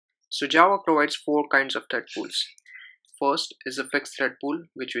So Java provides four kinds of thread pools. First is the fixed thread pool,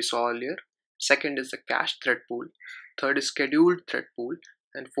 which we saw earlier. Second is the cached thread pool. Third is scheduled thread pool.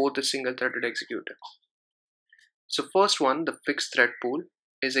 And fourth is single threaded executor. So first one, the fixed thread pool,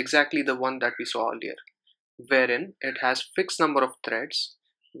 is exactly the one that we saw earlier, wherein it has fixed number of threads,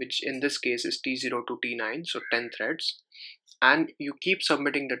 which in this case is T0 to T9, so 10 threads, and you keep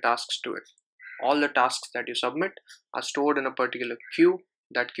submitting the tasks to it. All the tasks that you submit are stored in a particular queue.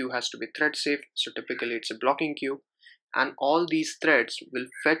 That queue has to be thread safe, so typically it's a blocking queue, and all these threads will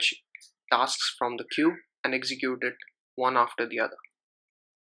fetch tasks from the queue and execute it one after the other.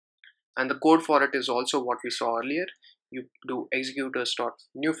 And the code for it is also what we saw earlier. You do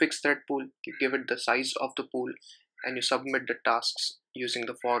executors.new fixed thread pool, you give it the size of the pool, and you submit the tasks using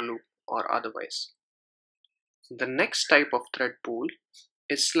the for loop or otherwise. The next type of thread pool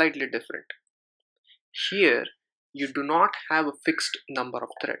is slightly different. Here, you do not have a fixed number of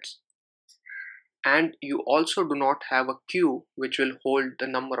threads, and you also do not have a queue which will hold the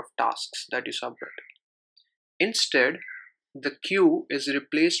number of tasks that you submit. Instead, the queue is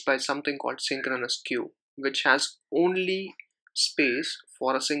replaced by something called synchronous queue, which has only space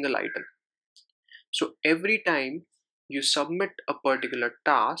for a single item. So every time you submit a particular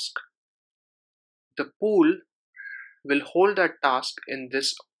task, the pool will hold that task in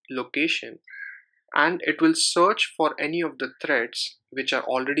this location, and it will search for any of the threads which are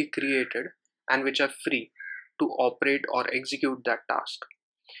already created and which are free to operate or execute that task.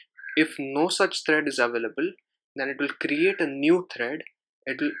 If no such thread is available, then it will create a new thread,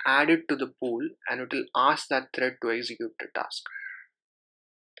 it will add it to the pool, and it will ask that thread to execute the task.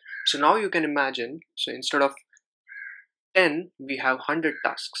 So now you can imagine, so instead of 10, we have 100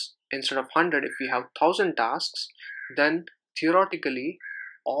 tasks. Instead of 100, if we have 1000 tasks, then theoretically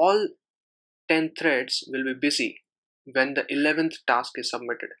all 10 threads will be busy when the 11th task is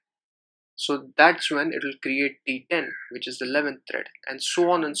submitted. So that's when it will create T10, which is the 11th thread, and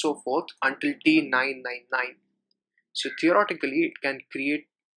so on and so forth until T999. So theoretically, it can create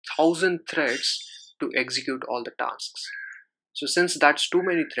 1000 threads to execute all the tasks. So since that's too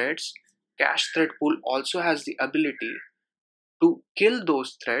many threads, cached thread pool also has the ability to kill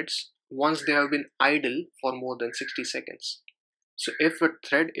those threads once they have been idle for more than 60 seconds. So if a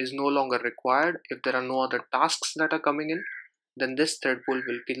thread is no longer required, if there are no other tasks that are coming in, then this thread pool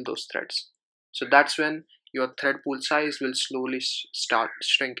will kill those threads. So that's when your thread pool size will slowly start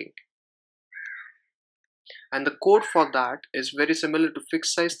shrinking. And the code for that is very similar to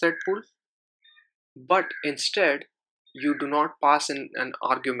fixed size thread pool, but instead you do not pass in an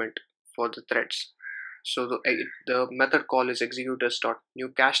argument for the threads. So the method call is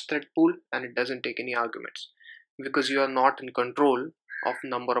executors.new cached thread pool, and it doesn't take any arguments because you are not in control of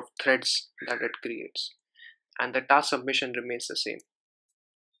number of threads that it creates, and the task submission remains the same.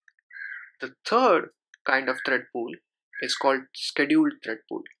 The third kind of thread pool is called scheduled thread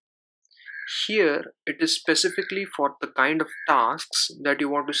pool. Here it is specifically for the kind of tasks that you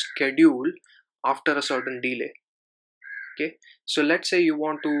want to schedule after a certain delay. Okay, so let's say you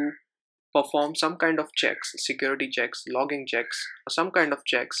want to perform some kind of checks, security checks, logging checks, or some kind of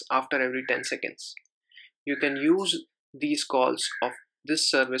checks after every 10 seconds. You can use these calls of this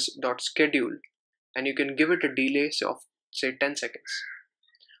service.schedule, and you can give it a delay of say 10 seconds.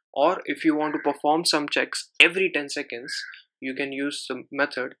 Or if you want to perform some checks every 10 seconds, you can use the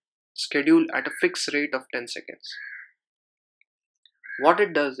method schedule at a fixed rate of 10 seconds. What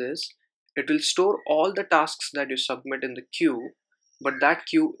it does is, it will store all the tasks that you submit in the queue, but that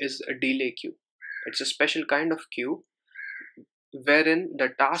queue is a delay queue. It's a special kind of queue wherein the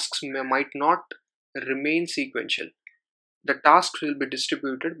tasks might not remain sequential. The tasks will be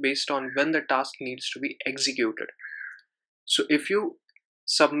distributed based on when the task needs to be executed. So if you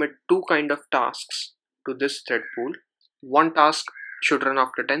submit two kind of tasks to this thread pool, one task should run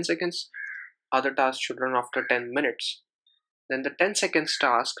after 10 seconds, other task should run after 10 minutes. Then the 10 seconds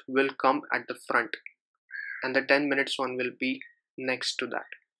task will come at the front, and the 10 minutes one will be next to that.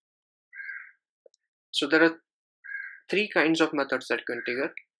 So there are three kinds of methods that you can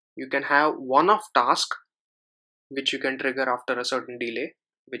trigger. You can have one-off task, which you can trigger after a certain delay,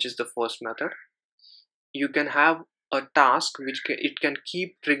 which is the first method. You can have a task which it can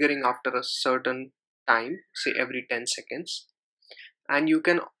keep triggering after a certain time, say every 10 seconds. And you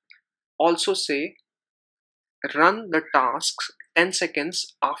can also say run the tasks 10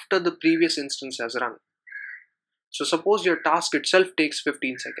 seconds after the previous instance has run. So suppose your task itself takes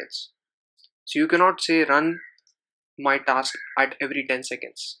 15 seconds. So you cannot say run my task at every 10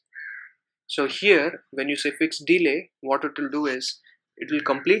 seconds. So here, when you say fixed delay, what it will do is, it will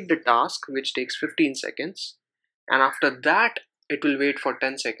complete the task which takes 15 seconds, and after that, it will wait for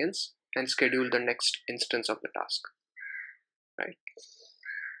 10 seconds and schedule the next instance of the task, right?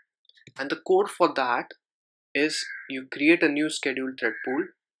 And the code for that is you create a new scheduled thread pool.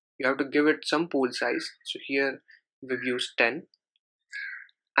 You have to give it some pool size. So here we've used 10,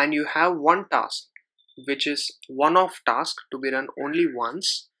 and you have one task which is one-off task to be run only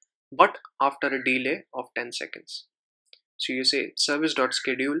once, but after a delay of 10 seconds. So you say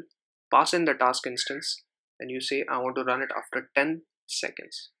service.schedule, pass in the task instance, and you say I want to run it after 10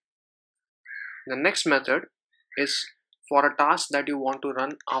 seconds. The next method is for a task that you want to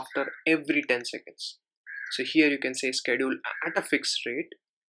run after every 10 seconds. So here you can say schedule at a fixed rate,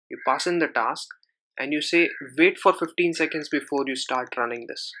 you pass in the task, and you say wait for 15 seconds before you start running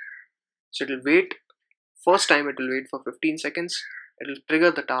this. So it will wait, first time it will wait for 15 seconds, it will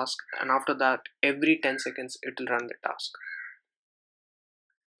trigger the task, and after that every 10 seconds it will run the task.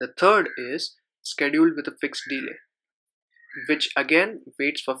 The third is scheduled with a fixed delay, which again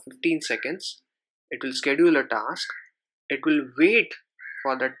waits for 15 seconds. It will schedule a task, it will wait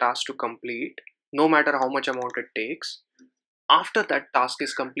for that task to complete no matter how much amount it takes. After that task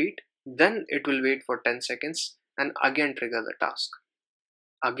is complete, then it will wait for 10 seconds and again trigger the task.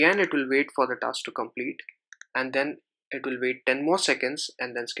 Again it will wait for the task to complete, and then it will wait 10 more seconds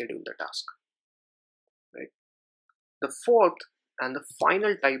and then schedule the task, right? The fourth and the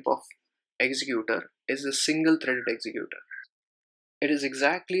final type of executor is the single threaded executor. It is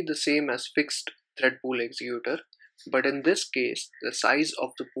exactly the same as fixed thread pool executor, but in this case the size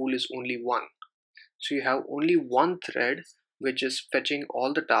of the pool is only one. So you have only one thread which is fetching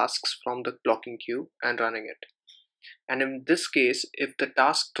all the tasks from the blocking queue and running it. And in this case, if the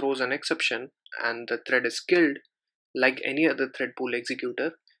task throws an exception and the thread is killed, like any other thread pool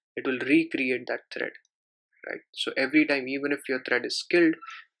executor, it will recreate that thread, right? So every time, even if your thread is killed,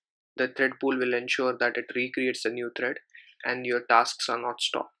 the thread pool will ensure that it recreates a new thread and your tasks are not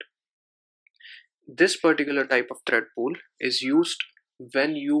stopped. This particular type of thread pool is used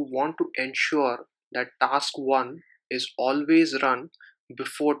when you want to ensure that task 1 is always run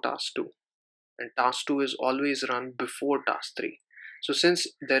before task 2 and task 2 is always run before task 3. So since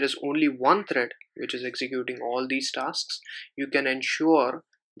there is only one thread which is executing all these tasks, you can ensure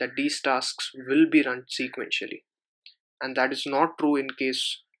that these tasks will be run sequentially, and that is not true in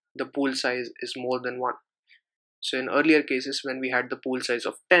case the pool size is more than 1. So in earlier cases, when we had the pool size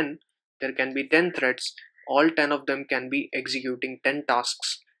of 10, there can be 10 threads, all 10 of them can be executing 10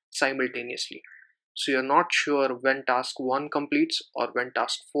 tasks simultaneously. So you're not sure when task 1 completes or when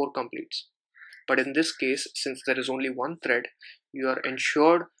task 4 completes. But in this case, since there is only one thread, you are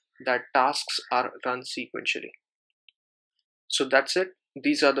ensured that tasks are run sequentially. So that's it.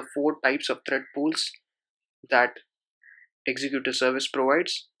 These are the 4 types of thread pools that ExecutorService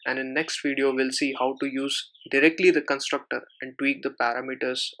provides, and in next video we'll see how to use directly the constructor and tweak the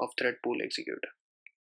parameters of thread pool executor.